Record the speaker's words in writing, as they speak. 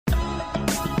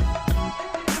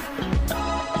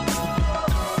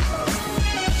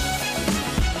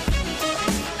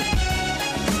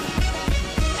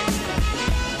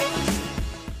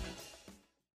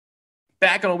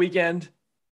Back on a weekend,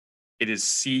 it is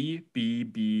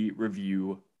CBB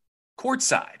Review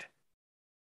Courtside.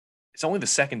 It's only the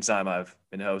second time I've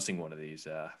been hosting one of these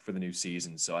for the new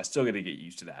season, so I still got to get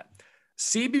used to that.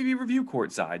 CBB Review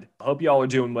Courtside. I hope y'all are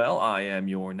doing well. I am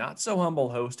your not so humble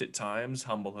host at times,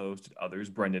 humble host at others,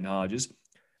 Brendan Hodges.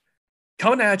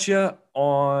 Coming at you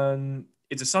on,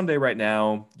 it's a Sunday right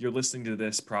now. You're listening to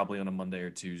this probably on a Monday or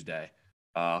Tuesday,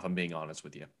 if I'm being honest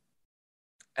with you.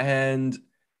 And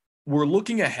we're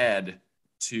looking ahead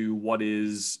to what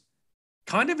is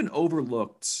kind of an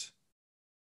overlooked,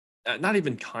 not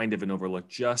even kind of an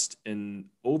overlooked, just an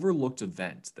overlooked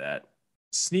event that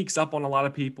sneaks up on a lot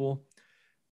of people,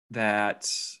 that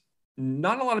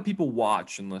not a lot of people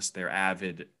watch unless they're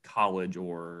avid college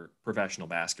or professional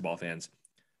basketball fans.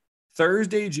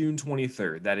 Thursday, June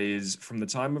 23rd, that is from the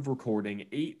time of recording,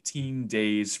 18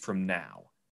 days from now,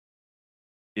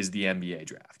 is the NBA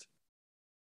draft.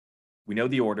 We know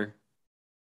the order.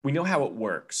 We know how it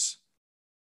works.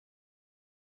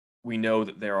 We know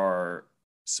that there are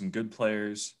some good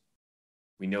players.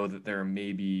 We know that there are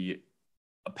maybe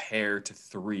a pair to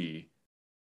three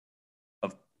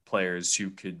of players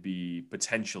who could be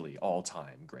potentially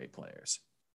all-time great players.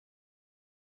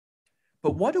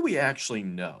 But what do we actually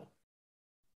know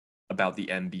about the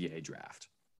NBA draft?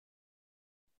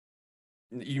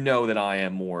 You know that I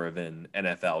am more of an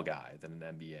NFL guy than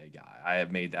an NBA guy. I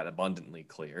have made that abundantly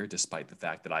clear, despite the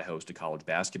fact that I host a college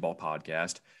basketball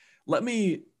podcast. Let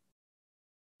me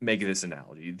make this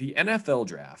analogy. The NFL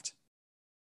draft,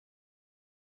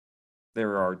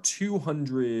 there are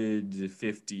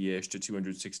 250-ish to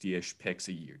 260-ish picks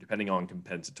a year, depending on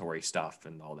compensatory stuff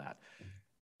and all that.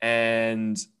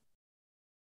 And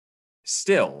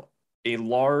still, a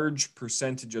large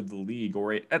percentage of the league,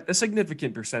 or a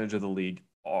significant percentage of the league,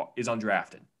 is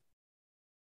undrafted.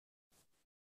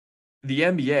 The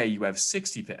NBA, you have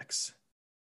 60 picks.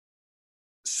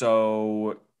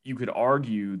 So you could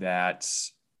argue that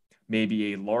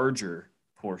maybe a larger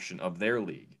portion of their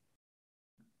league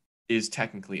is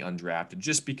technically undrafted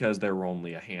just because there were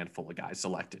only a handful of guys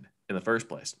selected in the first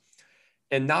place.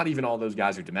 And not even all those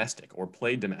guys are domestic or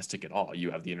played domestic at all.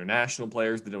 You have the international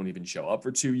players that don't even show up for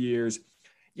 2 years.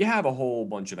 You have a whole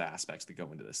bunch of aspects that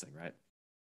go into this thing, right?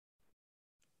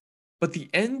 But the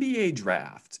NBA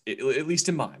draft, at least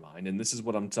in my mind, and this is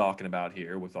what I'm talking about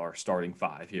here with our starting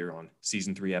five here on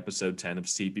season 3, episode 10 of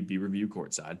CBB Review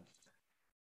Courtside,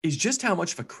 is just how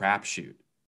much of a crapshoot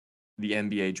the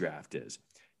NBA draft is.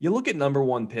 You look at number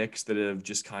one picks that have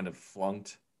just kind of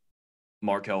flunked: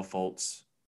 Markelle Fultz,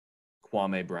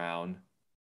 Kwame Brown.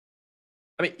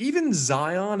 I mean, even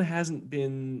Zion hasn't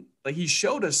been, like, he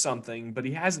showed us something, but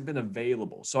he hasn't been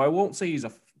available. So I won't say he's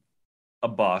a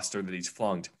bust or that he's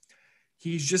flunked.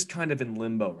 He's just kind of in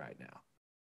limbo right now,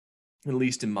 at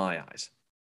least in my eyes.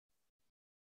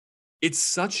 It's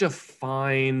such a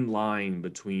fine line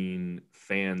between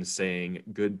fans saying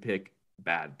good pick,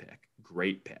 bad pick,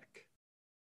 great pick.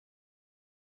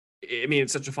 I mean,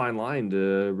 it's such a fine line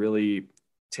to really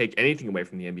take anything away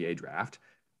from the NBA draft.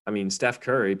 I mean, Steph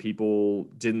Curry, people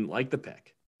didn't like the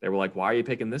pick. They were like, why are you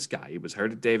picking this guy? He was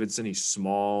hurt at Davidson. He's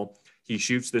small. He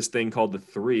shoots this thing called the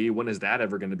three. When is that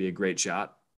ever going to be a great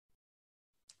shot?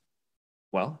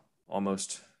 Well,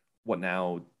 almost, what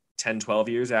now, 10, 12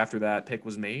 years after that pick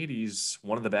was made, he's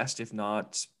one of the best, if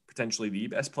not potentially the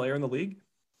best player in the league.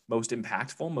 Most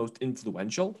impactful, most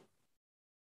influential.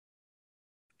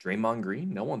 Draymond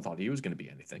Green, no one thought he was going to be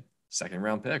anything. Second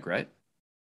round pick, right?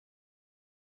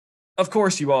 Of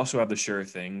course, you also have the sure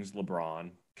things: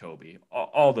 LeBron, Kobe,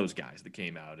 all those guys that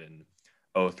came out in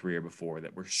 '03 or before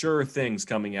that were sure things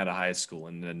coming out of high school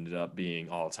and ended up being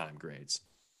all-time greats.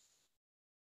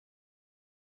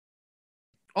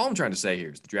 All I'm trying to say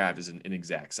here is the draft is an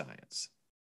inexact science,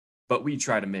 but we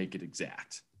try to make it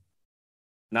exact.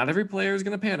 Not every player is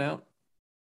going to pan out.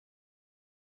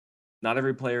 Not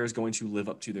every player is going to live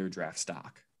up to their draft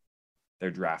stock, their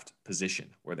draft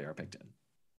position where they are picked in.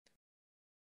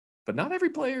 But not every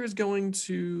player is going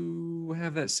to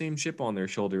have that same chip on their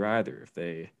shoulder either if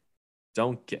they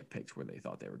don't get picked where they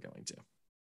thought they were going to.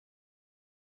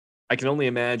 I can only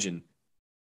imagine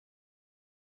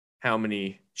how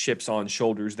many chips on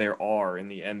shoulders there are in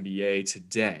the NBA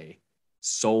today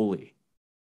solely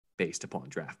based upon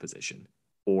draft position.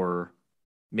 Or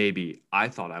maybe I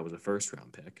thought I was a first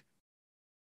round pick.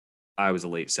 I was a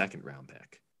late second round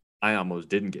pick. I almost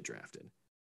didn't get drafted.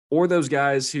 Or those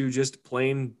guys who just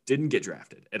plain didn't get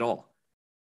drafted at all.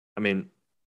 I mean,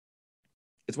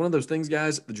 it's one of those things,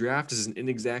 guys. The draft is an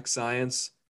inexact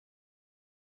science.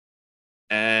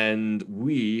 And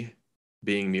we,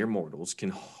 being mere mortals, can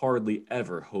hardly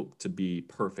ever hope to be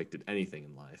perfect at anything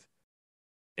in life.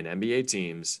 And NBA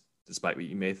teams, despite what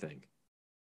you may think,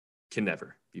 can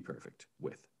never be perfect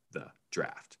with the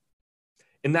draft.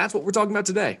 And that's what we're talking about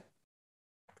today.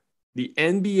 The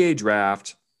NBA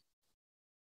draft.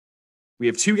 We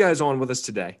have two guys on with us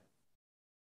today.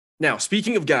 Now,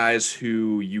 speaking of guys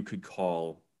who you could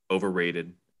call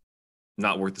overrated,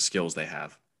 not worth the skills they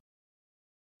have,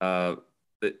 a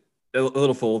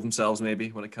little full of themselves maybe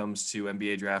when it comes to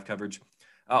NBA draft coverage.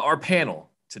 Our panel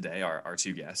today, our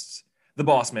two guests, the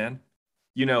boss man.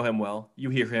 You know him well. You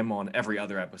hear him on every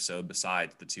other episode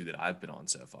besides the two that I've been on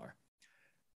so far.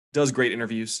 Does great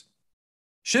interviews.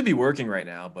 Should be working right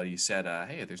now, but he said,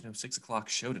 hey, there's no 6 o'clock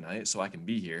show tonight, so I can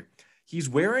be here. He's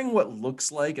wearing what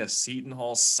looks like a Seton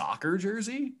Hall soccer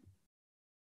jersey.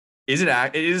 It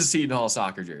is a Seton Hall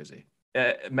soccer jersey.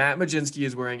 Matt Majinski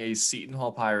is wearing a Seton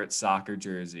Hall Pirates soccer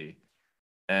jersey,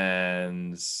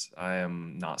 and I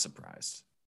am not surprised.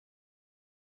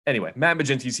 Anyway, Matt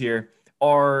Majinski's here,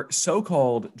 our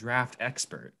so-called draft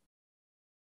expert,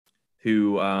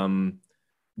 who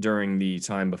during the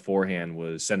time beforehand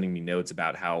was sending me notes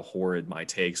about how horrid my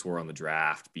takes were on the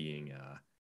draft, being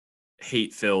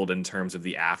hate-filled in terms of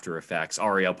the after effects.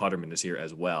 Ariel Putterman is here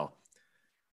as well.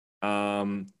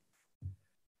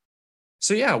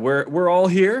 So yeah, we're all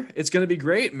here. It's going to be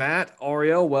great. Matt,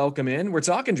 Ariel, welcome in. We're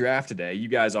talking draft today. You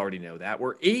guys already know that.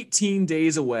 We're 18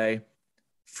 days away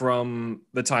from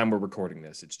the time we're recording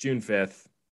this. It's June 5th.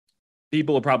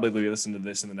 People will probably listen to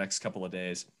this in the next couple of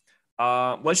days.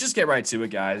 Let's just get right to it,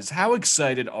 guys. How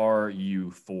excited are you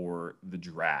for the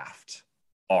draft,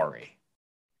 Ari?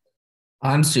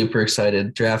 I'm super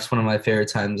excited. Draft's one of my favorite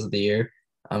times of the year.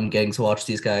 I'm getting to watch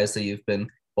these guys that you've been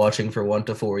watching for 1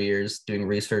 to 4 years, doing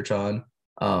research on,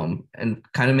 and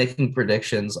kind of making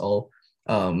predictions all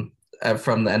from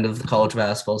the end of the college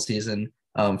basketball season,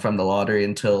 from the lottery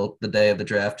until the day of the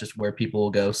draft, just where people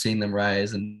will go, seeing them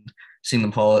rise and seeing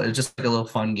them fall. It's just like a little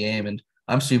fun game, and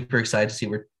I'm super excited to see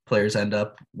where players end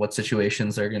up, what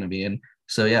situations they're going to be in.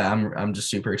 So yeah, I'm just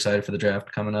super excited for the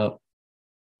draft coming up.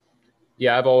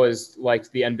 Yeah, I've always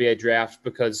liked the NBA draft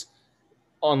because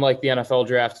unlike the NFL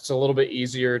draft, it's a little bit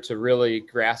easier to really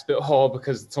grasp it all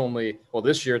because it's only, well,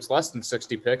 this year it's less than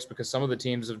 60 picks because some of the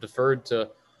teams have deferred to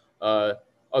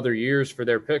other years for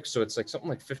their picks. So it's like something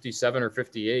like 57 or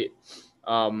 58.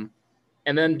 And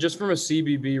then just from a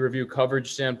CBB review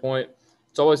coverage standpoint,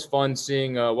 it's always fun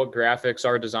seeing what graphics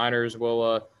our designers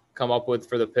will come up with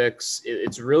for the picks.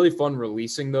 It's really fun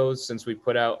releasing those since we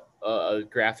put out a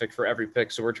graphic for every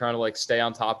pick. So we're trying to like stay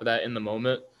on top of that in the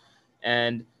moment.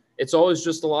 And it's always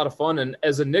just a lot of fun. And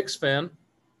as a Knicks fan,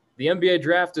 the NBA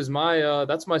draft is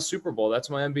that's my Super Bowl. That's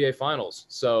my NBA finals.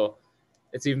 So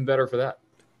it's even better for that.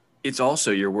 It's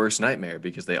also your worst nightmare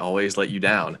because they always let you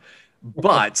down.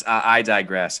 But I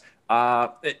digress.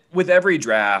 With every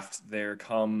draft, there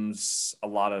comes a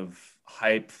lot of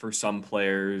hype for some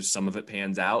players. Some of it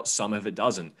pans out, some of it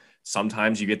doesn't.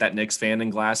 Sometimes you get that Knicks fan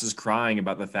in glasses crying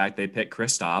about the fact they picked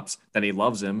Kristaps, then he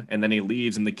loves him, and then he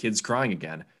leaves and the kid's crying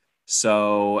again.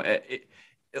 So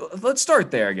let's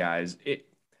start there, guys.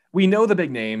 We know the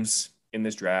big names in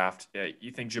this draft.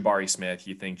 You think Jabari Smith,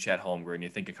 you think Chet Holmgren, you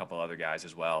think a couple other guys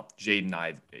as well. Jaden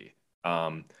Ivey,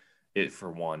 it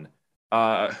for one.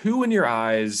 Who in your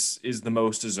eyes is the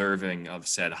most deserving of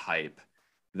said hype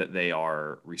that they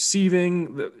are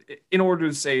receiving? In order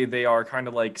to say they are kind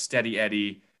of like Steady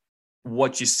Eddie,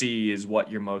 what you see is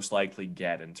what you're most likely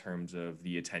get in terms of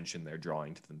the attention they're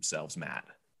drawing to themselves, Matt.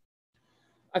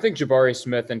 I think Jabari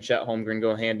Smith and Chet Holmgren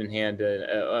go hand in hand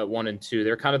at 1 and 2.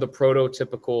 They're kind of the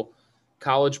prototypical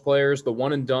college players, the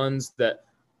one and dones that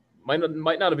might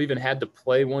not have even had to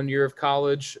play 1 year of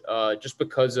college just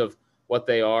because of what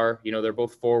they are. You know, they're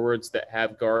both forwards that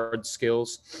have guard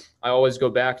skills. I always go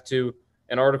back to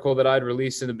an article that I'd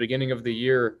released in the beginning of the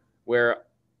year where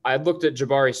I looked at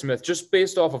Jabari Smith just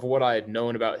based off of what I had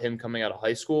known about him coming out of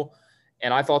high school.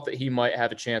 And I thought that he might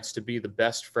have a chance to be the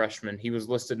best freshman. He was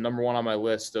listed number 1 on my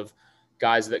list of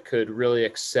guys that could really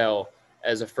excel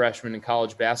as a freshman in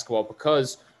college basketball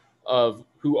because of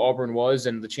who Auburn was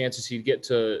and the chances he'd get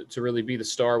to really be the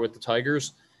star with the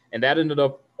Tigers. And that ended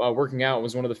up working out. It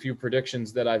was one of the few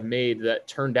predictions that I've made that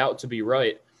turned out to be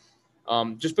right.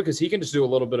 Just because he can just do a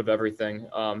little bit of everything.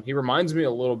 He reminds me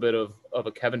a little bit of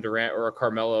a Kevin Durant or a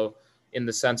Carmelo in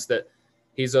the sense that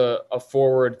he's a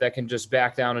forward that can just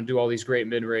back down and do all these great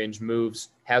mid-range moves,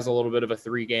 has a little bit of a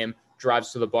 3-game,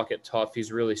 drives to the bucket tough.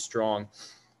 He's really strong.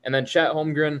 And then Chet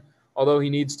Holmgren, although he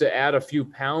needs to add a few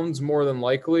pounds more than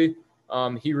likely,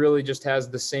 he really just has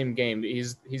the same game.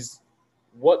 He's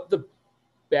what the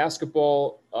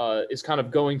basketball is kind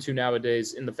of going to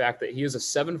nowadays in the fact that he is a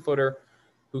 7-footer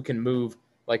who can move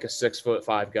like a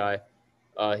 6'5" guy.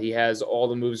 He has all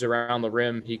the moves around the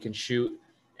rim. He can shoot.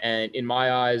 And in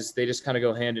my eyes, they just kind of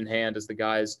go hand in hand as the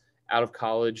guys out of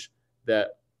college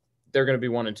that they're going to be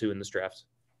 1 and 2 in this draft.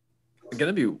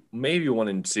 Going to be maybe 1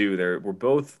 and 2. We're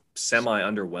both semi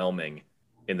underwhelming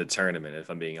in the tournament, if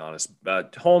I'm being honest.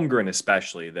 Holmgren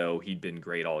especially, though he'd been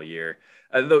great all year.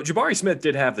 Though Jabari Smith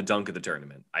did have the dunk of the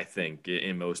tournament, I think,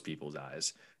 in most people's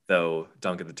eyes. Though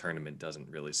dunk of the tournament doesn't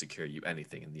really secure you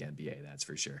anything in the NBA, that's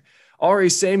for sure. Ari,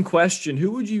 same question.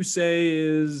 Who would you say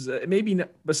is, maybe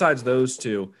besides those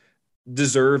two,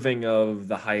 deserving of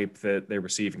the hype that they're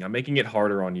receiving? I'm making it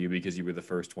harder on you because you were the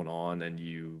first one on and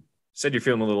you said you're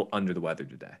feeling a little under the weather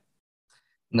today.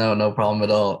 No problem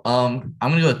at all. I'm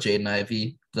gonna go with Jaden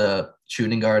Ivey, the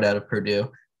shooting guard out of Purdue.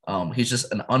 He's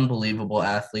just an unbelievable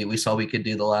athlete. We saw we could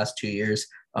do the last 2 years.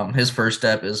 His first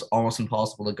step is almost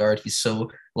impossible to guard. He's so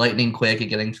lightning quick at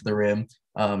getting to the rim.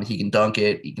 He can dunk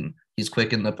it. He's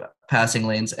quick in the passing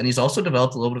lanes, and he's also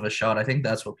developed a little bit of a shot. I think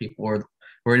that's what people were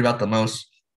worried about the most.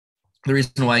 The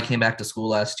reason why I came back to school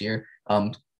last year,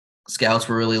 scouts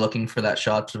were really looking for that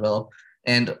shot to develop.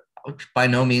 And by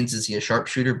no means is he a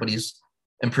sharpshooter, but he's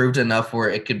improved enough where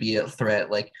it could be a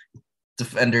threat. Like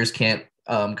defenders can't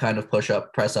kind of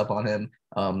press up on him.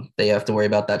 They have to worry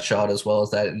about that shot as well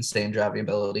as that insane driving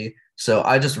ability. So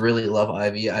I just really love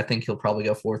Ivy. I think he'll probably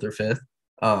go 4th or 5th.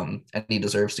 And he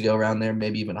deserves to go around there,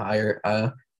 maybe even higher.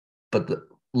 But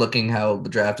looking how the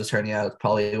draft is turning out,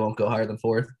 probably won't go higher than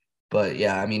 4th. But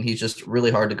yeah, I mean, he's just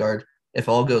really hard to guard. If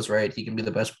all goes right, he can be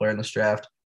the best player in this draft.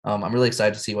 I'm really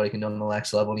excited to see what he can do on the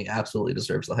next level, and he absolutely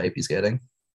deserves the hype he's getting.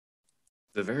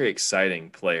 The very exciting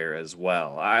player as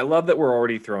well. I love that we're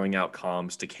already throwing out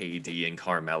comps to KD and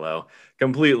Carmelo,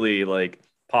 completely like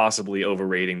possibly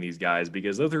overrating these guys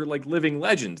because those are like living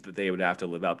legends that they would have to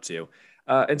live up to.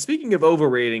 And speaking of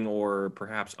overrating or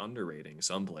perhaps underrating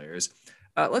some players,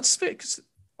 let's fix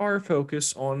our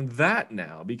focus on that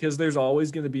now because there's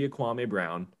always going to be a Kwame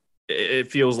Brown.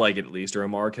 It feels like it, at least, or a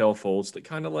Markelle Fultz that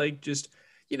kind of like just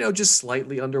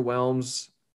slightly underwhelms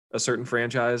a certain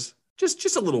franchise.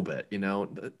 Just a little bit,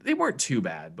 they weren't too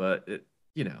bad, but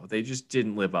they just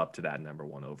didn't live up to that number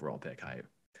 1 overall pick hype.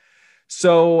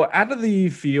 So out of the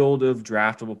field of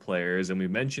draftable players, and we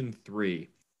mentioned 3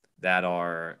 that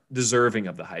are deserving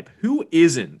of the hype, who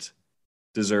isn't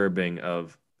deserving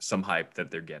of some hype that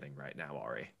they're getting right now,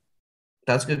 Ari?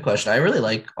 That's a good question. I really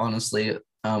like, honestly,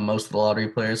 most of the lottery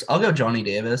players. I'll go Johnny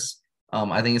Davis.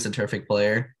 I think he's a terrific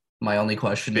player. My only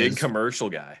question is... Big commercial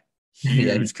guy.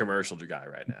 Huge commercial guy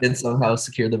right now. Did somehow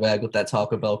secure the bag with that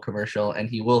Taco Bell commercial, and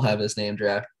he will have his name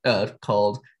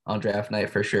called on draft night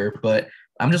for sure. But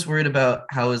I'm just worried about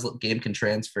how his game can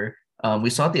transfer. We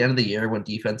saw at the end of the year when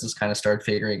defenses kind of started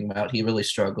figuring him out, he really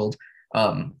struggled.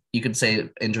 You could say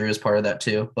injury is part of that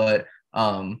too, but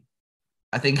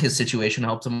I think his situation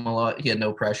helped him a lot. He had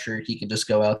no pressure. He could just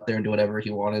go out there and do whatever he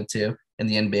wanted to. In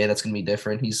the NBA, that's going to be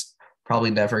different. He's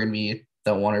probably never going to be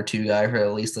the 1 or 2 guy for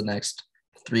at least the next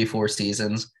 3-4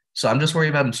 seasons. So I'm just worried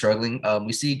about him struggling.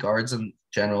 We see guards in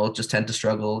general just tend to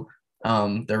struggle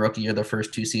their rookie year, their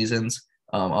first 2 seasons.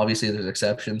 Obviously, there's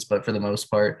exceptions, but for the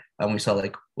most part, we saw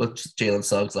like with Jalen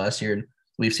Suggs last year, and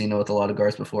we've seen it with a lot of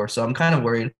guards before. So I'm kind of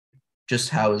worried just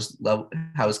how his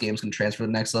games can transfer to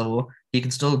the next level. He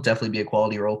can still definitely be a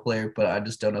quality role player, but I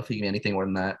just don't know if he can be anything more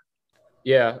than that.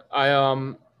 Yeah,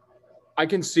 I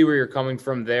can see where you're coming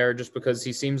from there, just because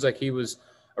he seems like he was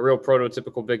a real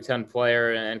prototypical Big Ten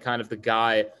player and kind of the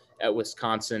guy at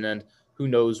Wisconsin, and who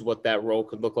knows what that role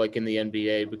could look like in the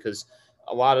NBA, because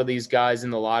a lot of these guys in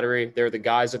the lottery, they're the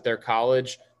guys at their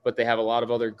college, but they have a lot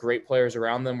of other great players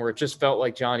around them, where it just felt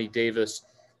like Johnny Davis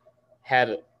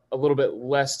had a little bit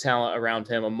less talent around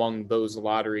him among those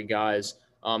lottery guys.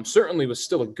 Certainly was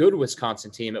still a good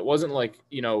Wisconsin team. It wasn't like,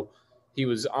 he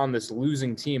was on this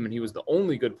losing team and he was the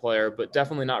only good player, but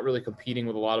definitely not really competing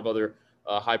with a lot of other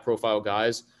high-profile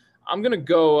guys. I'm gonna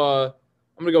go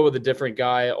with a different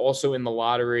guy, also in the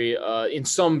lottery in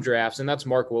some drafts, and that's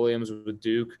Mark Williams with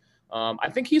Duke. I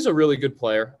think he's a really good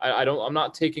player. I'm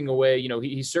not taking away.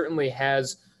 He certainly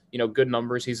has good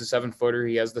numbers. He's a 7-footer.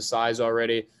 He has the size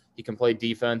already. He can play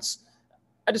defense.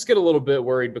 I just get a little bit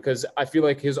worried because I feel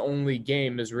like his only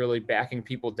game is really backing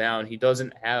people down. He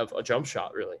doesn't have a jump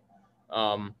shot really.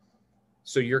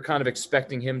 So you're kind of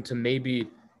expecting him to maybe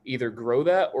either grow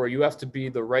that, or you have to be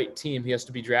the right team. He has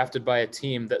to be drafted by a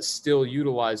team that still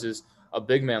utilizes a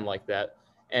big man like that.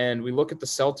 And we look at the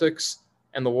Celtics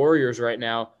and the Warriors right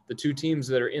now, the 2 teams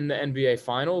that are in the NBA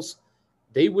Finals,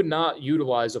 they would not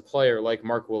utilize a player like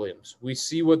Mark Williams. We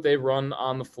see what they run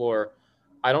on the floor.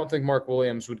 I don't think Mark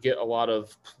Williams would get a lot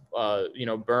of,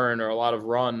 burn or a lot of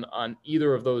run on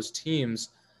either of those teams.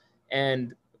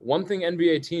 And one thing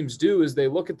NBA teams do is they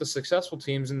look at the successful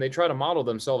teams and they try to model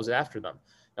themselves after them.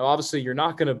 Now, obviously, you're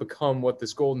not going to become what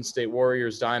this Golden State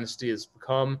Warriors dynasty has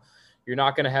become. You're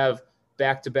not going to have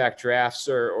back-to-back drafts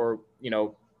or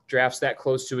drafts that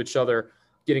close to each other,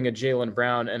 getting a Jaylen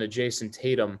Brown and a Jason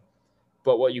Tatum.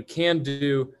 But what you can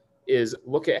do is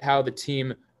look at how the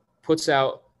team puts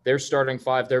out their starting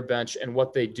five, their bench, and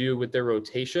what they do with their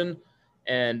rotation.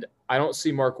 And I don't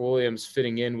see Mark Williams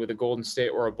fitting in with a Golden State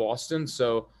or a Boston,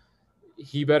 so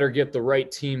he better get the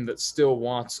right team that still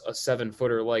wants a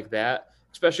 7-footer like that,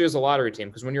 especially as a lottery team.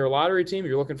 Because when you're a lottery team,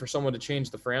 you're looking for someone to change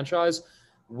the franchise.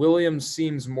 Williams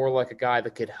seems more like a guy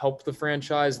that could help the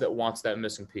franchise that wants that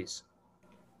missing piece.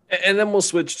 And then we'll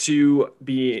switch to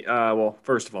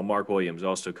first of all, Mark Williams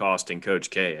also costing Coach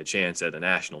K a chance at a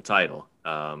national title.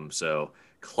 So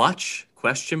clutch,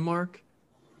 question mark.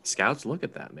 Scouts look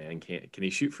at that, man. Can he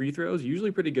shoot free throws?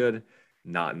 Usually pretty good.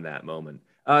 Not in that moment.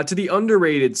 To the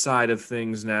underrated side of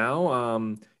things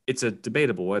now, it's a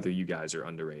debatable whether you guys are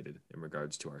underrated in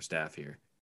regards to our staff here.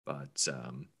 But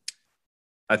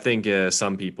I think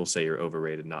some people say you're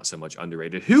overrated, not so much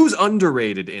underrated. Who's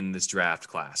underrated in this draft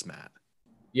class, Matt?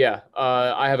 Yeah,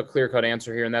 I have a clear-cut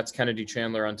answer here, and that's Kennedy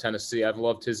Chandler on Tennessee. I've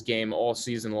loved his game all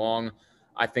season long.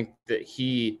 I think that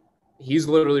he's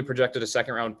literally projected a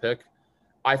second-round pick.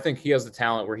 I think he has the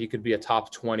talent where he could be a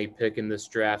top 20 pick in this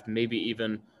draft, maybe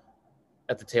even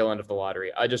at the tail end of the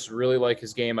lottery. I just really like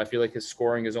his game. I feel like his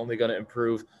scoring is only going to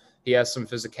improve. He has some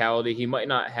physicality. He might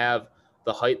not have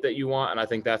the height that you want, and I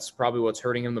think that's probably what's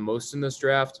hurting him the most in this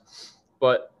draft.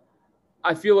 But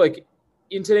I feel like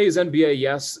in today's NBA,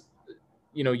 yes,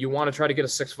 you want to try to get a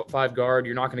 6'5" guard.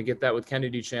 You're not going to get that with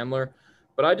Kennedy Chandler.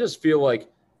 But I just feel like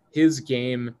his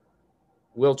game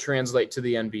will translate to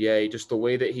the NBA, just the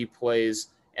way that he plays.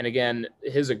 And again,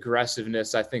 his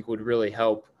aggressiveness, I think, would really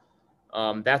help.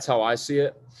 That's how I see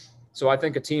it. So I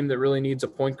think a team that really needs a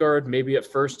point guard, maybe at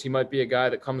first he might be a guy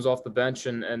that comes off the bench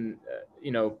and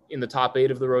in the top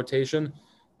 8 of the rotation.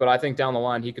 But I think down the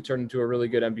line he could turn into a really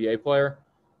good NBA player.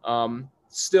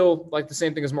 Still, like the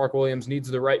same thing as Mark Williams, needs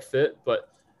the right fit,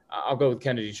 but I'll go with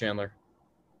Kennedy Chandler.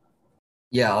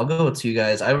 Yeah, I'll go with 2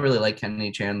 guys. I really like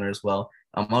Kennedy Chandler as well.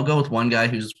 I'll go with one guy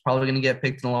who's probably going to get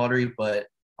picked in the lottery, but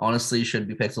honestly should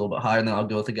be picked a little bit higher. And then I'll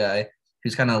go with a guy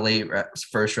who's kind of late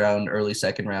first round, early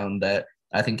second round that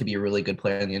I think could be a really good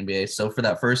player in the NBA. So for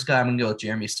that first guy, I'm going to go with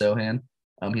Jeremy Sohan.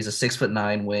 He's a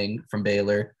 6'9" wing from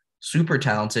Baylor, super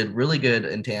talented, really good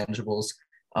intangibles.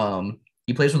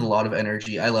 He plays with a lot of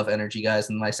energy. I love energy guys,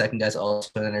 and my second guy's also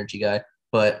an energy guy.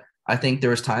 But I think there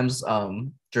was times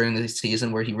during the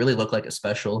season where he really looked like a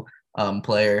special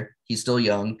player. He's still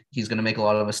young. He's going to make a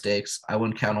lot of mistakes. I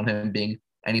wouldn't count on him being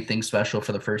anything special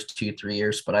for the first 2-3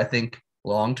 years. But I think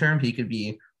long-term, he could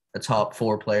be a top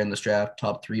 4 player in this draft,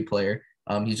 top 3 player.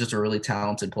 He's just a really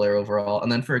talented player overall.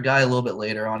 And then for a guy a little bit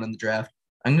later on in the draft,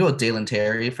 I'm going to go with Dalen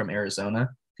Terry from Arizona.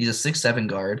 He's a 6'7"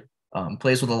 guard.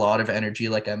 Plays with a lot of energy,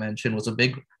 like I mentioned, was a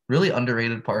big, really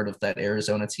underrated part of that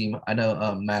Arizona team. I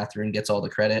know Mathurin gets all the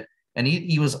credit, and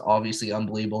he was obviously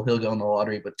unbelievable. He'll go in the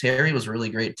lottery, but Terry was really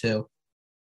great too.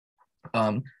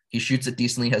 He shoots it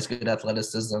decently, has good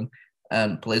athleticism,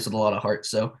 and plays with a lot of heart.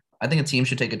 So I think a team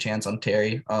should take a chance on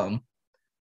Terry.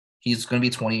 He's going to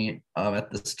be 20 at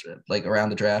this around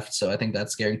the draft, so I think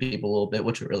that's scaring people a little bit,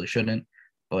 which it really shouldn't.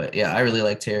 But yeah, I really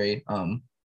like Terry.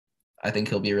 I think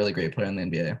he'll be a really great player in the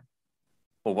NBA.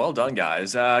 Well done,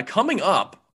 guys. Coming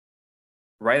up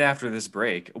right after this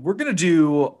break, we're going to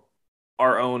do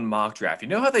our own mock draft. You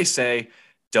know how they say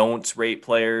don't rate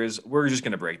players? We're just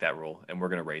going to break that rule, and we're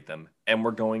going to rate them. And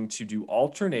we're going to do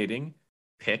alternating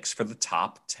picks for the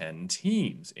top 10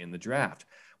 teams in the draft.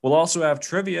 We'll also have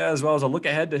trivia as well as a look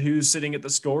ahead to who's sitting at the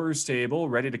scorers table,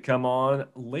 ready to come on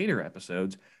later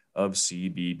episodes of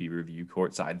CBB Review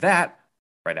Courtside. That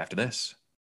right after this.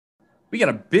 We got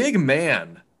a big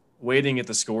man waiting at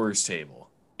the scorers table,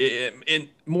 in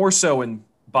more so in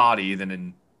body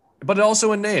than but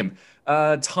also in name.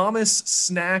 Thomas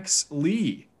Snacks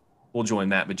Lee will join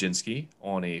Matt Majinski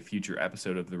on a future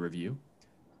episode of the review,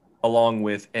 along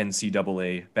with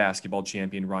NCAA basketball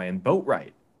champion Ryan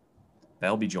Boatwright.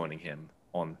 They'll be joining him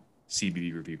on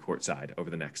CBB Review Courtside over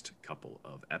the next couple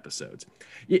of episodes.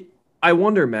 I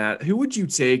wonder, Matt, who would you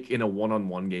take in a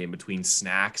one-on-one game between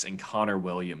Snacks and Connor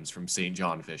Williams from St.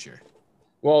 John Fisher?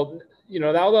 Well,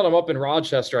 now that I'm up in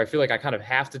Rochester, I feel like I kind of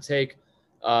have to take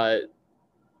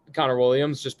Connor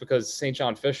Williams just because St.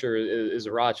 John Fisher is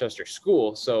a Rochester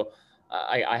school. So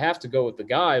I have to go with the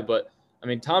guy. But,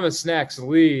 Thomas Snacks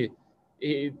Lee,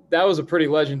 that was a pretty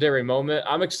legendary moment.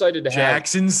 I'm excited to have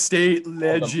Jackson State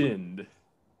legend.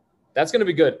 That's going to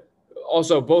be good.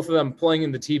 Also, both of them playing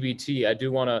in the TBT, I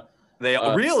do want to They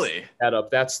really that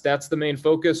up. That's the main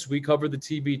focus. We cover the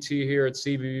TBT here at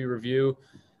CBB Review.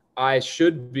 I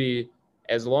should be,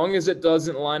 as long as it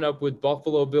doesn't line up with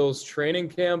Buffalo Bills training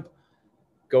camp,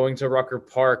 going to Rucker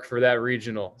Park for that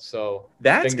regional. So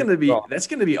that's gonna be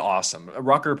awesome.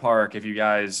 Rucker Park, if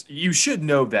you should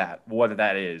know what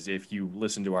that is if you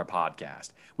listen to our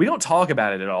podcast. We don't talk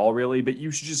about it at all really, but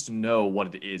you should just know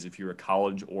what it is if you're a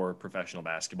college or professional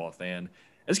basketball fan.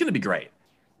 It's gonna be great.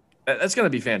 That's gonna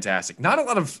be fantastic. Not a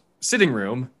lot of sitting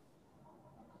room,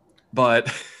 but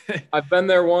I've been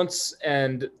there once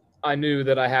and I knew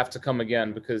that I have to come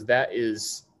again because that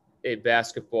is a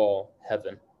basketball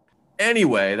heaven.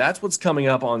 Anyway, that's what's coming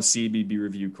up on CBB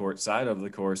Review Courtside over the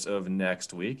course of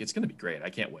next week. It's going to be great. I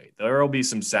can't wait. There will be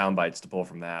some sound bites to pull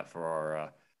from that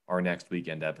for our next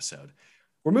weekend episode.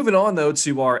 We're moving on, though,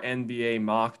 to our NBA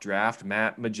mock draft.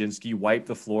 Matt Majinski wiped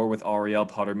the floor with Ariel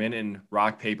Putterman in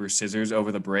rock, paper, scissors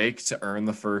over the break to earn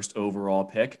the first overall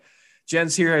pick.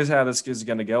 Jens, here is how this is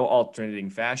going to go,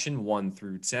 alternating fashion, 1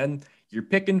 through 10. You're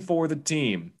picking for the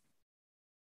team.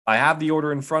 I have the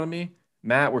order in front of me.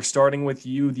 Matt, we're starting with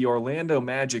you. The Orlando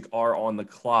Magic are on the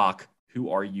clock. Who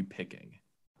are you picking?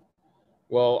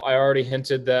 Well, I already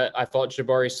hinted that I thought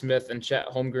Jabari Smith and Chet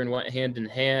Holmgren went hand in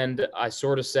hand. I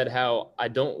sort of said how I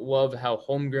don't love how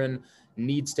Holmgren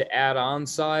needs to add on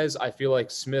size. I feel like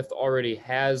Smith already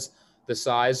has the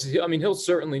size. I mean, he'll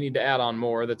certainly need to add on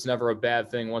more. That's never a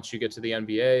bad thing once you get to the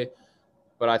NBA.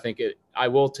 But I think I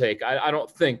will take.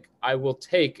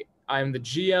 I'm the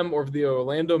GM of the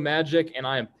Orlando Magic, and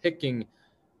I am picking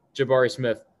Jabari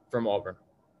Smith from Auburn.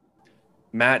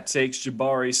 Matt takes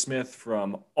Jabari Smith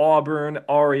from Auburn.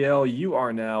 Ariel, you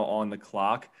are now on the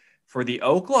clock for the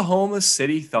Oklahoma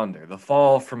City Thunder. The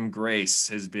fall from grace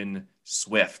has been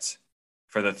swift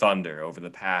for the Thunder over the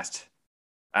past,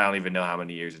 I don't even know how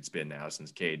many years it's been now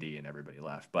since KD and everybody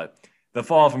left, but the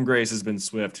fall from grace has been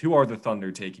swift. Who are the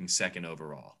Thunder taking second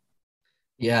overall?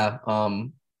 Yeah,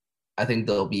 I think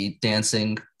they'll be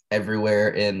dancing everywhere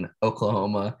in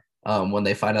Oklahoma when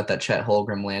they find out that Chet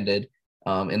Holmgren landed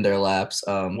in their laps.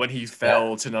 When he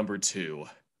fell to number 2.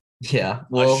 Yeah.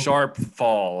 A sharp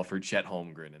fall for Chet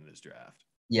Holmgren in this draft.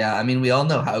 Yeah, I mean, we all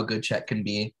know how good Chet can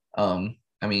be.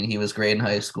 I mean, he was great in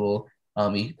high school.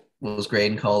 He was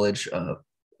great in college.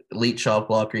 Elite shot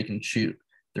blocker. He can shoot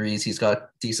threes. He's got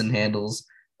decent handles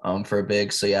for a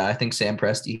big. So, yeah, I think Sam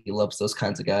Presti, he loves those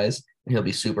kinds of guys. And he'll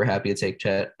be super happy to take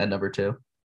Chet at number 2.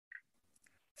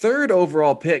 Third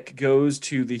overall pick goes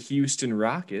to the Houston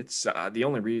Rockets. The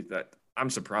only reason that I'm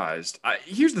surprised.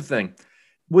 Here's the thing.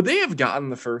 Would they have gotten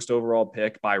the first overall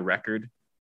pick by record?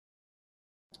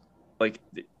 Like,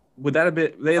 would that have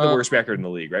been – they had the worst record in the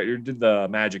league, right? Or did the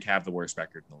Magic have the worst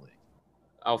record in the league?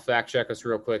 I'll fact check us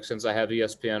real quick since I have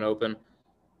ESPN open.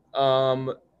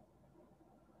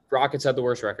 Rockets had the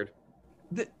worst record.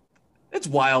 It's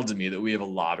wild to me that we have a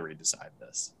lottery decide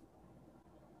this.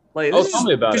 Like, tell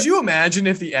me about it. Could you imagine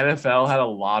if the NFL had a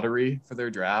lottery for their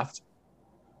draft?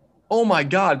 Oh my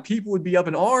God, people would be up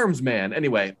in arms, man.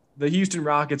 Anyway, the Houston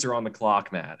Rockets are on the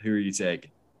clock, Matt. Who are you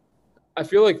taking? I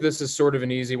feel like this is sort of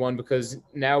an easy one because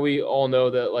now we all know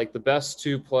that like the best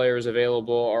 2 players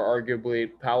available are arguably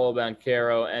Paolo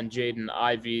Banchero and Jaden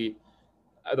Ivey.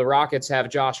 The Rockets have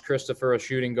Josh Christopher, a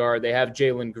shooting guard. They have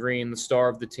Jalen Green, the star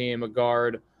of the team, a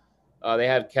guard. They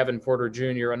have Kevin Porter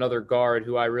Jr., another guard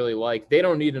who I really like. They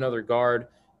don't need another guard.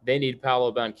 They need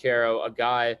Paolo Banchero, a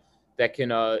guy that can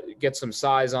get some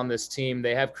size on this team.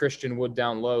 They have Christian Wood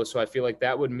down low, so I feel like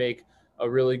that would make a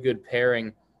really good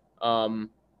pairing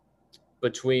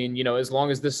between, as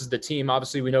long as this is the team.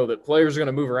 Obviously, we know that players are going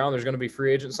to move around. There's going to be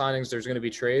free agent signings. There's going to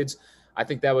be trades. I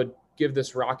think that would give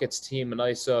this Rockets team a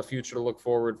nice future to look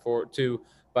forward to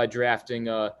by drafting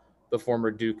the former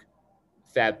Duke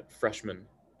Fab freshman.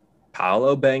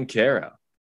 Paolo Banchero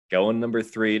going number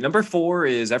 3. Number 4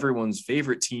 is everyone's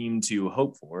favorite team to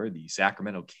hope for, the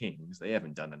Sacramento Kings. They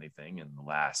haven't done anything in the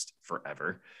last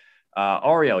forever.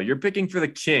 Ariel, you're picking for the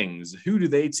Kings. Who do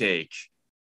they take?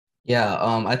 Yeah,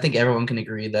 I think everyone can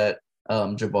agree that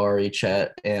Jabari,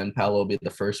 Chet, and Paolo will be the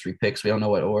first 3 picks. We don't know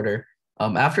what order.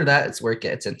 After that, it's where it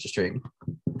gets interesting.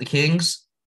 The Kings,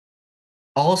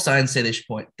 all signs say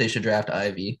they should draft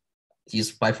Ivy.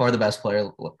 He's by far the best player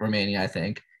remaining, I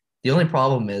think. The only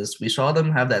problem is we saw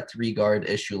them have that 3-guard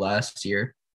issue last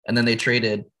year, and then they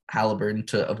traded Halliburton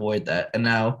to avoid that. And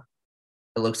now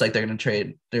it looks like they're going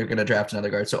to draft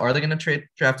another guard. So are they going to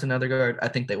draft another guard? I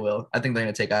think they will. I think they're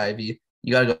going to take Ivy.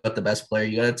 You got to go with the best player.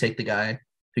 You got to take the guy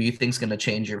who you think is going to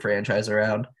change your franchise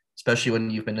around, especially when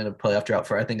you've been in a playoff drought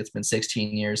for, I think it's been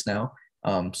 16 years now.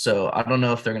 So I don't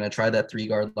know if they're going to try that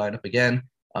 3-guard lineup again,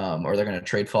 or they're going to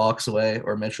trade Fox away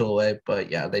or Mitchell away.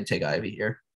 But yeah, they'd take Ivy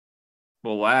here.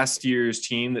 Well, last year's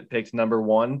team that picked number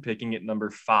 1, picking at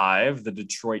number 5, the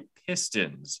Detroit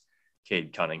Pistons,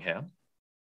 Cade Cunningham.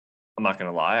 I'm not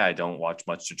going to lie, I don't watch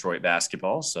much Detroit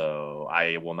basketball, so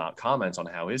I will not comment on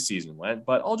how his season went.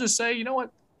 But I'll just say, you know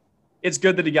what? It's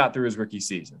good that he got through his rookie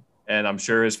season. And I'm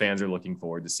sure his fans are looking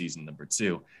forward to season number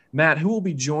 2. Matt, who will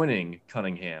be joining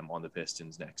Cunningham on the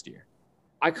Pistons next year?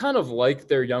 I kind of like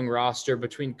their young roster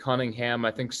between Cunningham.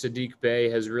 I think Sadiq Bey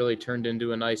has really turned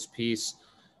into a nice piece.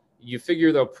 You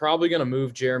figure they're probably going to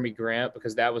move Jeremy Grant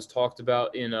because that was talked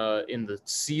about in the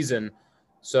season.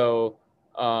 So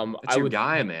that's your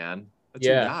guy, man. That's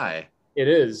your guy. It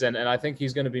is, and I think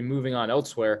he's going to be moving on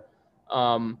elsewhere,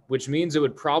 which means it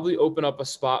would probably open up a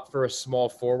spot for a small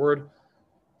forward.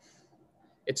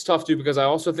 It's tough, too, because I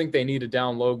also think they need a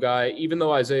down low guy, even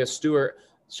though Isaiah Stewart,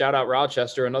 shout out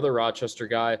Rochester, another Rochester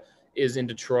guy, is in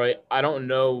Detroit. I don't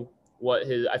know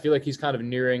I feel like he's kind of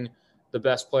nearing the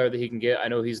best player that he can get. I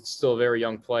know he's still a very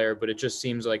young player, but it just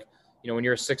seems like, when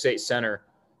you're a 6'8" center,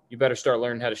 you better start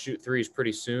learning how to shoot threes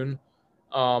pretty soon.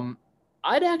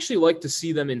 I'd actually like to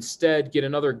see them instead get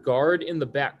another guard in the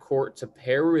backcourt to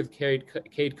pair with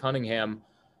Cade Cunningham.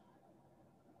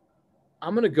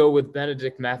 I'm going to go with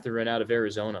Benedict Mathurin out of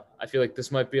Arizona. I feel like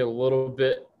this might be a little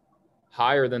bit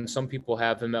higher than some people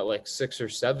have him at like 6 or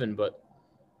 7, but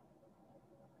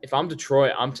if I'm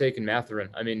Detroit, I'm taking Mathurin.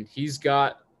 I mean, he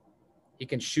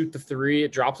can shoot the three.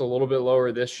 It dropped a little bit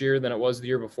lower this year than it was the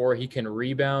year before. He can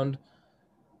rebound,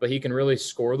 but he can really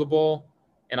score the ball.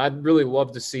 And I'd really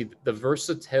love to see the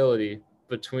versatility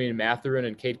between Mathurin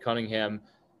and Cade Cunningham,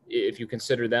 if you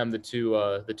consider them the two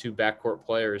backcourt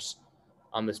players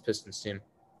on this Pistons team.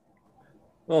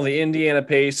 Well, the Indiana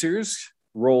Pacers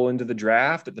roll into the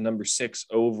draft at the number 6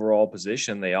 overall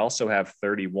position. They also have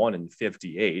 31 and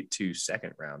 58, 2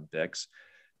 second-round picks.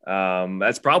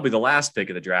 That's probably the last pick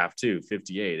of the draft, too,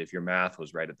 58, if your math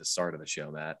was right at the start of the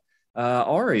show, Matt.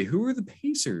 Ari, who are the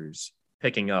Pacers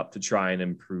picking up to try and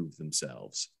improve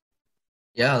themselves?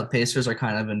 Yeah, the Pacers are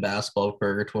kind of in basketball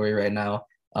purgatory right now.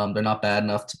 They're not bad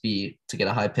enough to get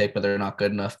a high pick, but they're not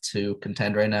good enough to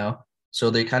contend right now. So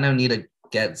they kind of need to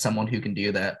get someone who can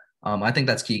do that. I think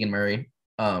that's Keegan Murray.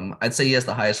 I'd say he has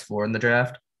the highest floor in the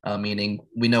draft, meaning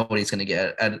we know what he's going to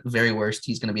get. At very worst,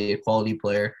 he's going to be a quality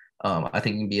player. I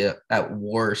think he can be at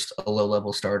worst a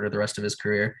low-level starter the rest of his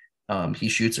career. He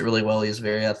shoots it really well. He's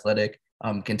very athletic.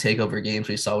 Can take over games.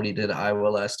 We saw what he did at Iowa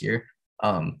last year.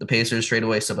 The Pacers trade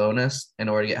away Sabonis in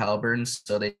order to get Halliburton,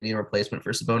 so they need a replacement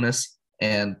for Sabonis,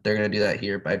 and they're going to do that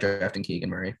here by drafting Keegan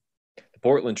Murray. The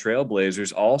Portland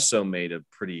Trailblazers also made a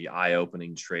pretty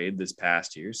eye-opening trade this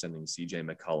past year, sending C.J.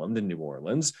 McCollum to New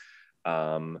Orleans.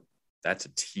 That's a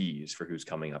tease for who's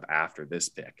coming up after this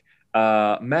pick.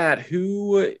 Matt,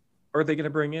 who are they going to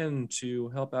bring in to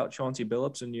help out Chauncey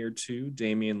Billups in year 2?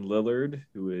 Damian Lillard,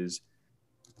 who is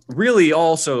really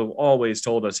also always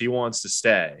told us he wants to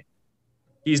stay.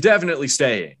 He's definitely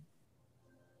staying,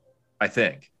 I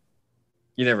think.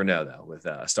 You never know, though, with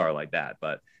a star like that.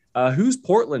 But who's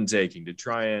Portland taking to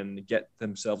try and get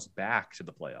themselves back to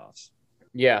the playoffs?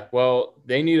 Yeah, well,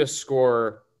 they need a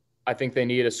scorer. I think they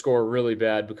need a scorer really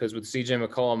bad because with C.J.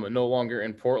 McCollum no longer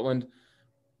in Portland,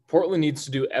 Portland needs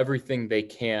to do everything they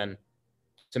can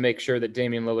to make sure that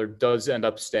Damian Lillard does end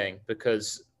up staying,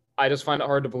 because I just find it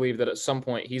hard to believe that at some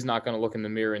point he's not going to look in the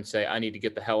mirror and say, I need to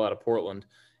get the hell out of Portland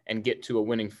and get to a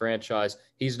winning franchise.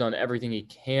 He's done everything he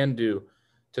can do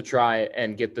to try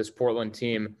and get this Portland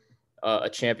team a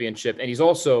championship. And he's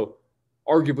also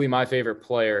arguably my favorite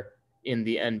player in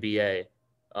the NBA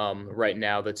right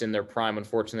now that's in their prime.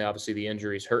 Unfortunately, obviously the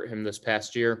injuries hurt him this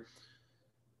past year.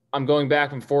 I'm going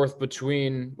back and forth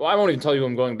between, well, I won't even tell you who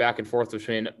I'm going back and forth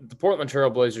between. The Portland Trail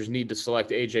Blazers need to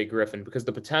select AJ Griffin because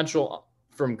the potential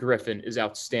from Griffin is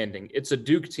outstanding. It's a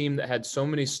Duke team that had so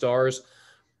many stars.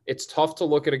 It's tough to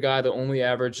look at a guy that only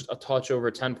averaged a touch over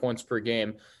 10 points per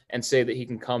game and say that he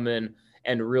can come in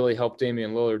and really help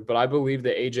Damian Lillard. But I believe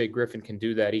that AJ Griffin can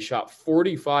do that. He shot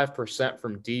 45%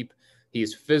 from deep.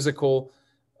 He's physical.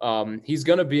 He's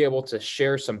going to be able to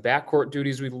share some backcourt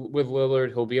duties with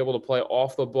Lillard. He'll be able to play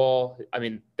off the ball. I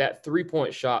mean, that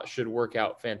three-point shot should work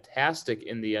out fantastic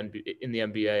in the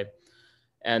NBA.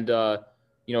 And,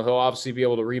 he'll obviously be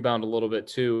able to rebound a little bit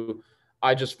too.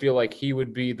 I just feel like he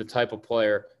would be the type of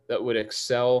player that would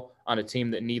excel on a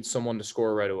team that needs someone to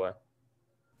score right away.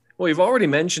 Well, you've already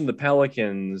mentioned the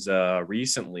Pelicans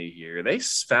recently here. They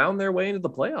found their way into the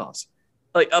playoffs.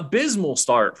 Like, abysmal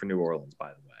start for New Orleans, by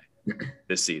the way,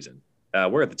 this season.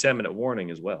 We're at the 10-minute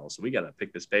warning as well, so we got to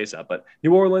pick this pace up. But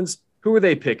New Orleans, who are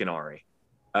they picking, Ari,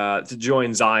 to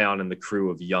join Zion and the crew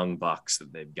of young bucks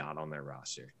that they've got on their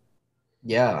roster?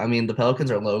 Yeah, I mean, the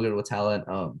Pelicans are loaded with talent.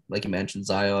 Like you mentioned,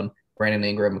 Zion, Brandon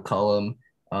Ingram, McCollum.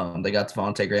 They got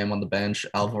Devontae Graham on the bench,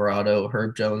 Alvarado,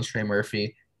 Herb Jones, Trey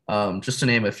Murphy, just to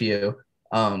name a few.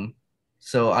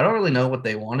 So I don't really know what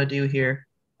they want to do here.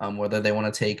 Whether they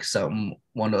want to take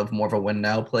one of more of a win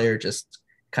now player, just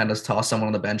kind of toss someone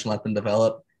on the bench and let them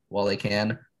develop while they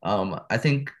can. I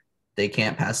think they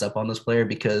can't pass up on this player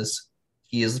because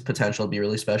he has the potential to be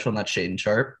really special, and that's Shaden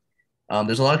Sharp.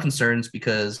 There's a lot of concerns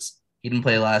because he didn't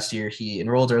play last year. He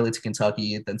enrolled early to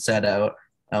Kentucky, then sat out.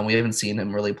 We haven't seen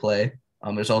him really play.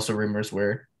 There's also rumors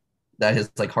that his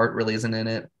heart really isn't in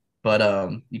it, but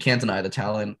you can't deny the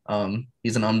talent.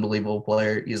 He's an unbelievable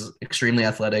player. He's extremely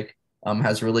athletic.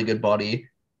 Has really good body.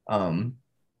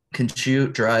 Can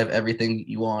shoot, drive, everything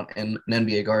you want in an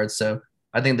NBA guard. So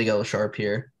I think they go Sharp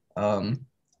here. And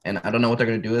I don't know what they're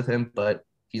going to do with him, but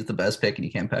he's the best pick, and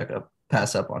you can't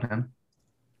pass up on him.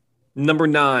 Number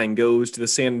 9 goes to the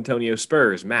San Antonio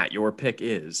Spurs. Matt, your pick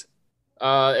is?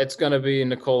 It's going to be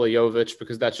Nikola Jovic,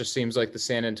 because that just seems like the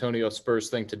San Antonio Spurs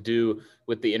thing to do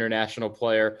with the international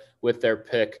player with their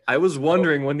pick. I was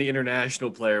wondering when the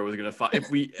international player was going to find.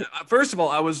 First of all,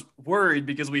 I was worried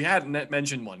because we hadn't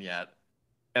mentioned one yet.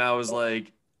 And I was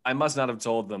like, I must not have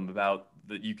told them about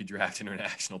that you could draft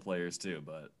international players too.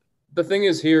 But the thing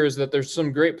is that there's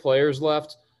some great players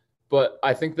left, but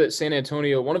I think that San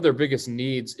Antonio, one of their biggest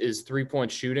needs is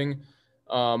 3-point shooting.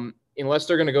 Unless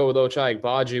they're going to go with Ochai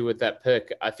Agbaji with that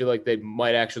pick, I feel like they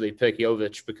might actually pick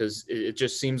Jovic, because it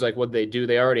just seems like what they do.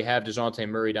 They already have DeJounte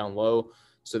Murray down low,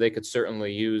 so they could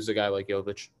certainly use a guy like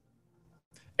Jovic.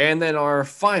 And then our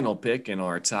final pick in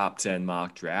our top 10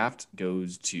 mock draft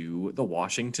goes to the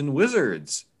Washington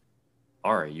Wizards.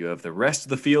 Ari, you have the rest of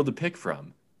the field to pick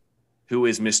from. Who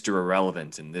is Mr.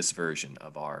 Irrelevant in this version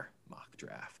of our mock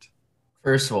draft?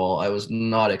 First of all, I was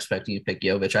not expecting you to pick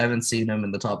Jovic. I haven't seen him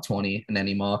in the top 20 in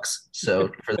any mocks.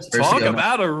 So for the first talk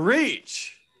about a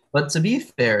reach. But to be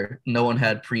fair, no one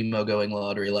had Primo going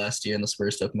lottery last year, and the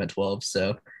Spurs took him at 12.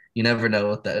 So you never know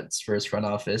what that Spurs front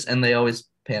office, and they always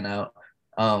pan out.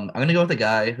 I'm going to go with a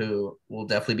guy who will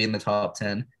definitely be in the top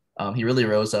 10. He really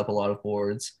rose up a lot of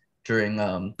boards during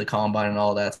the combine and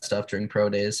all that stuff during pro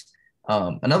days.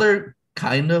 Another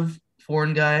kind of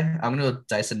foreign guy, I'm going to go with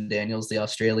Dyson Daniels, the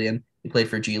Australian. He played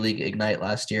for G League Ignite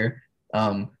last year.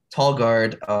 Tall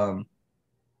guard,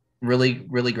 really,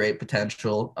 really great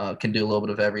potential. Can do a little bit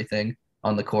of everything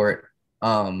on the court.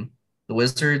 The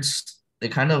Wizards, they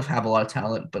kind of have a lot of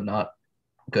talent, but not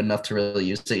good enough to really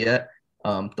use it yet.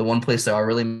 The one place they are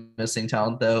really missing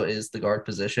talent, though, is the guard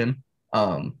position.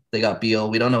 They got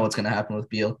Beal. We don't know what's going to happen with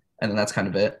Beal, and then that's kind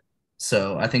of it.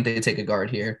 So I think they take a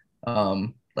guard here.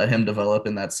 Let him develop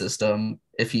in that system.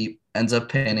 If he ends up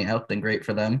panning out, then great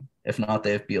for them. If not,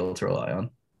 they have Beal to rely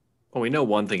on. Well, we know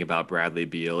one thing about Bradley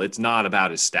Beal. It's not about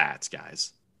his stats,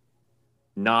 guys.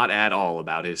 Not at all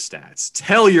about his stats.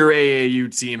 Tell your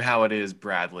AAU team how it is,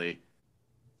 Bradley.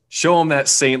 Show him that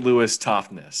St. Louis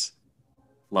toughness.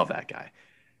 Love that guy.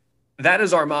 That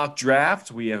is our mock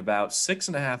draft. We have about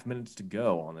 6.5 minutes to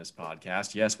go on this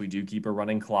podcast. Yes, we do keep a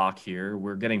running clock here.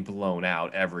 We're getting blown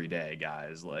out every day,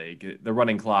 guys. Like, the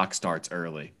running clock starts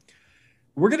early.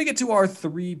 We're going to get to our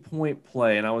 3-point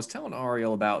play, and I was telling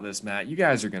Ariel about this, Matt. You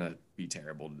guys are going to be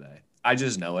terrible today. I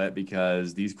just know it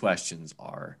because these questions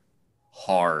are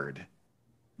hard.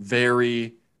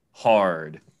 Very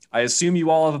hard. I assume you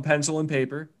all have a pencil and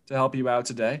paper to help you out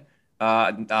today.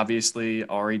 Obviously,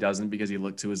 Ari doesn't because he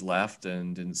looked to his left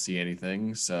and didn't see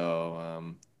anything.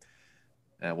 So,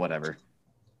 whatever.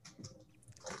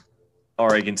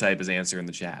 Ari can type his answer in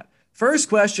the chat. First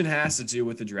question has to do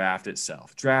with the draft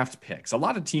itself. Draft picks. A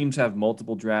lot of teams have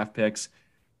multiple draft picks.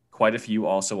 Quite a few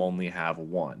also only have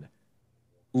one.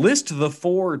 List the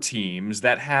 4 teams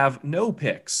that have no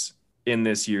picks in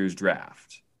this year's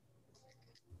draft.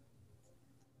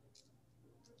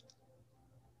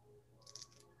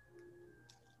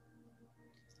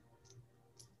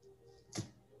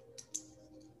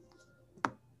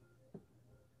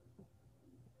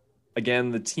 Again,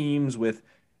 the teams with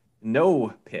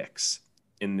no picks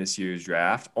in this year's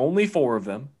draft, only 4 of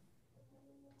them.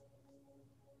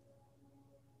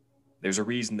 There's a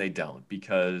reason they don't,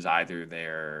 because either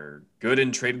they're good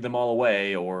and traded them all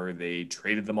away, or they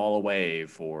traded them all away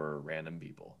for random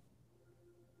people.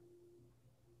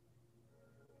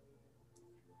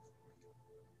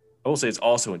 I will say it's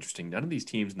also interesting. None of these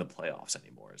teams in the playoffs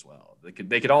anymore as well.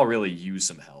 They could all really use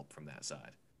some help from that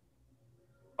side.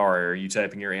 Are you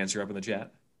typing your answer up in the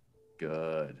chat?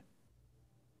 Good.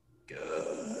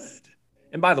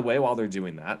 And by the way, while they're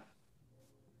doing that,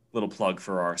 little plug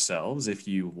for ourselves. If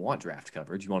you want draft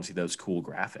coverage, you want to see those cool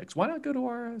graphics, why not go to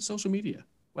our social media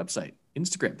website,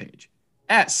 Instagram page,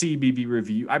 at CBB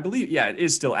Review. I believe, yeah, it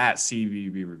is still at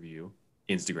CBB Review.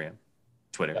 Instagram,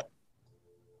 Twitter,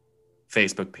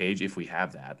 Facebook page, if we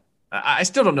have that. I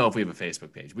still don't know if we have a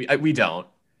Facebook page. We don't.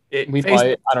 We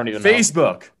might. I don't even know.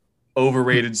 Facebook,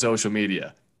 overrated social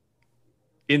media.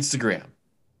 Instagram,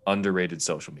 underrated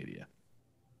social media.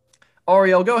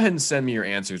 Ariel, go ahead and send me your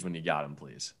answers when you got them,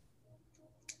 please.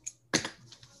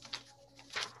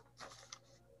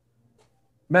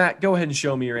 Matt, go ahead and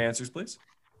show me your answers, please.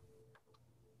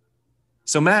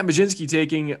 So Matt Majinski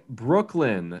taking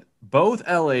Brooklyn, both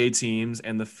LA teams,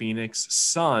 and the Phoenix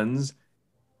Suns.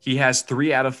 He has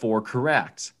 3 out of 4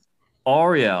 correct.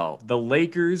 Ariel, the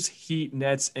Lakers, Heat,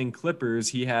 Nets, and Clippers.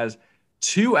 He has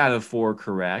 2 out of 4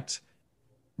 correct.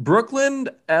 Brooklyn,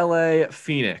 LA,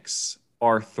 Phoenix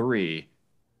are 3.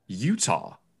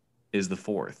 Utah is the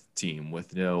 4th team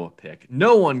with no pick.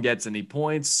 No one gets any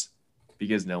points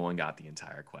because no one got the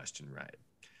entire question right.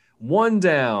 1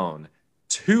 down,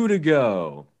 2 to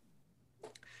go.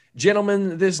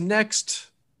 Gentlemen, this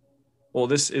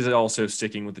is also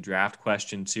sticking with the draft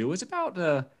question too. It's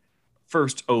about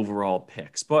first overall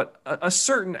picks, but a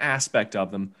certain aspect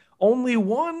of them. Only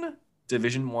one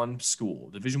Division I school,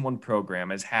 Division I program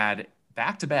has had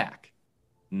back-to-back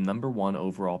number 1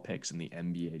 overall picks in the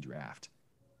NBA draft.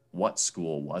 What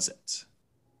school was it?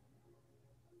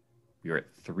 We're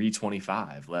at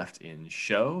 3:25 left in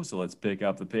show, so let's pick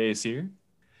up the pace here.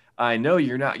 I know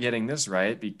you're not getting this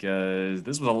right because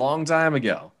this was a long time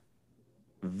ago.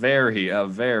 A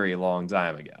very long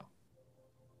time ago.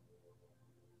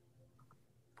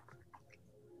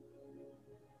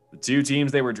 The 2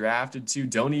 teams they were drafted to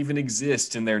don't even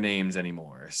exist in their names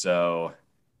anymore. So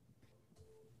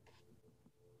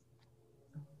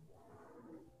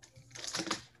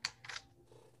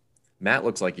Matt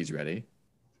looks like he's ready.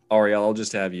 Ariel, I'll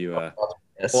just have you.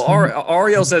 Yes. Well,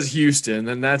 Ariel says Houston,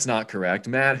 and that's not correct.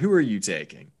 Matt, who are you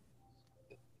taking?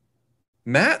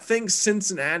 Matt thinks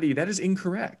Cincinnati. That is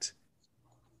incorrect.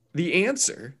 The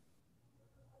answer,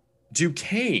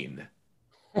 Duquesne.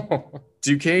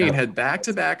 Duquesne had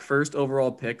back-to-back first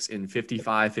overall picks in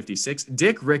 55, 56.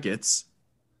 Dick Ricketts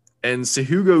and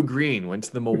Sehugo Green went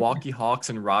to the Milwaukee Hawks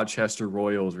and Rochester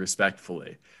Royals,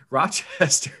 respectfully.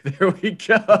 Rochester, there we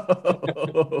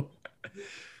go.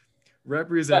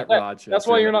 Represent Rochester. That's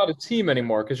why you're not a team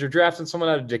anymore, because you're drafting someone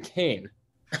out of Duquesne.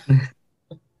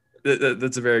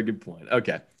 That's a very good point.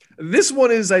 Okay. This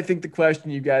one is, I think, the question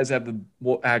you guys have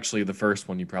the first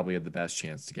one you probably have the best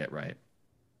chance to get right.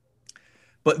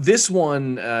 But this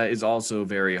one is also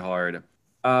very hard.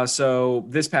 So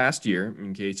this past year,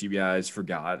 in case you guys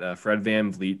forgot, Fred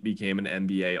VanVleet became an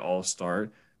NBA All-Star,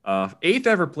 8th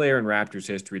ever player in Raptors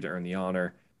history to earn the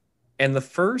honor, and the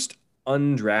first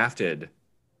undrafted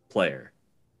player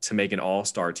to make an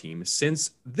All-Star team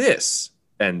since this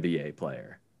NBA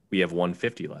player. We have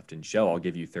 150 left in show. I'll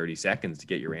give you 30 seconds to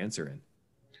get your answer in.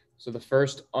 So the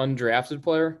first undrafted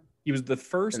player? He was the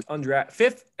first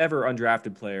 5th ever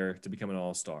undrafted player to become an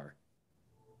All-Star.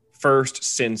 First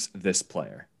since this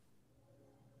player.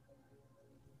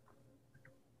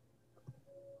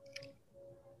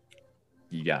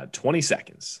 You got 20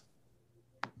 seconds.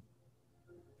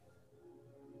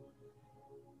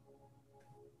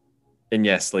 And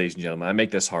yes, ladies and gentlemen, I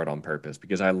make this hard on purpose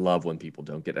because I love when people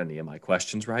don't get any of my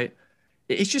questions right.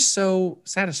 It's just so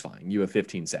satisfying. You have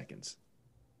 15 seconds.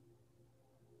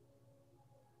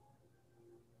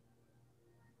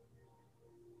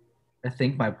 I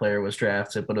think my player was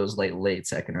drafted, but it was like late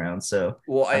second round. So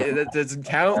that doesn't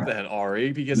count then,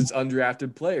 Ari, because it's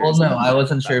undrafted players. Well, no, I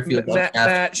wasn't sure if you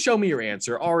Matt, show me your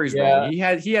answer. Ari's wrong. He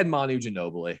had Manu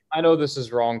Ginobili. I know this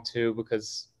is wrong too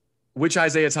because which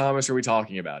Isaiah Thomas are we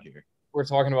talking about here? We're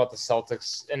talking about the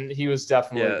Celtics, and he was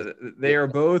definitely. Yeah, they are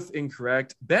both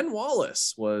incorrect. Ben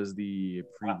Wallace was the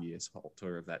previous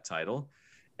holder of that title.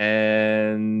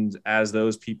 And as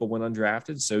those people went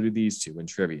undrafted, so did these two in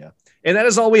trivia. And that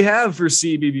is all we have for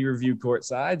CBB Review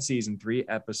Courtside, Season 3,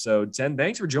 Episode 10.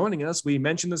 Thanks for joining us. We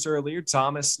mentioned this earlier.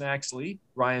 Thomas Snacksley,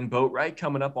 Ryan Boatwright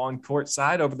coming up on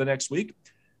Courtside over the next week.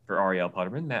 For Ariel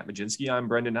Putterman, Matt Majinski, I'm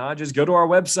Brendan Hodges. Go to our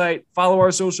website, follow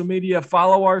our social media,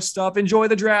 follow our stuff. Enjoy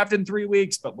the draft in 3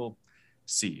 weeks, but we'll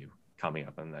see you coming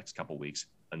up in the next couple weeks.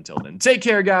 Until then, take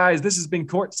care, guys. This has been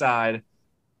Courtside.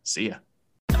 See ya.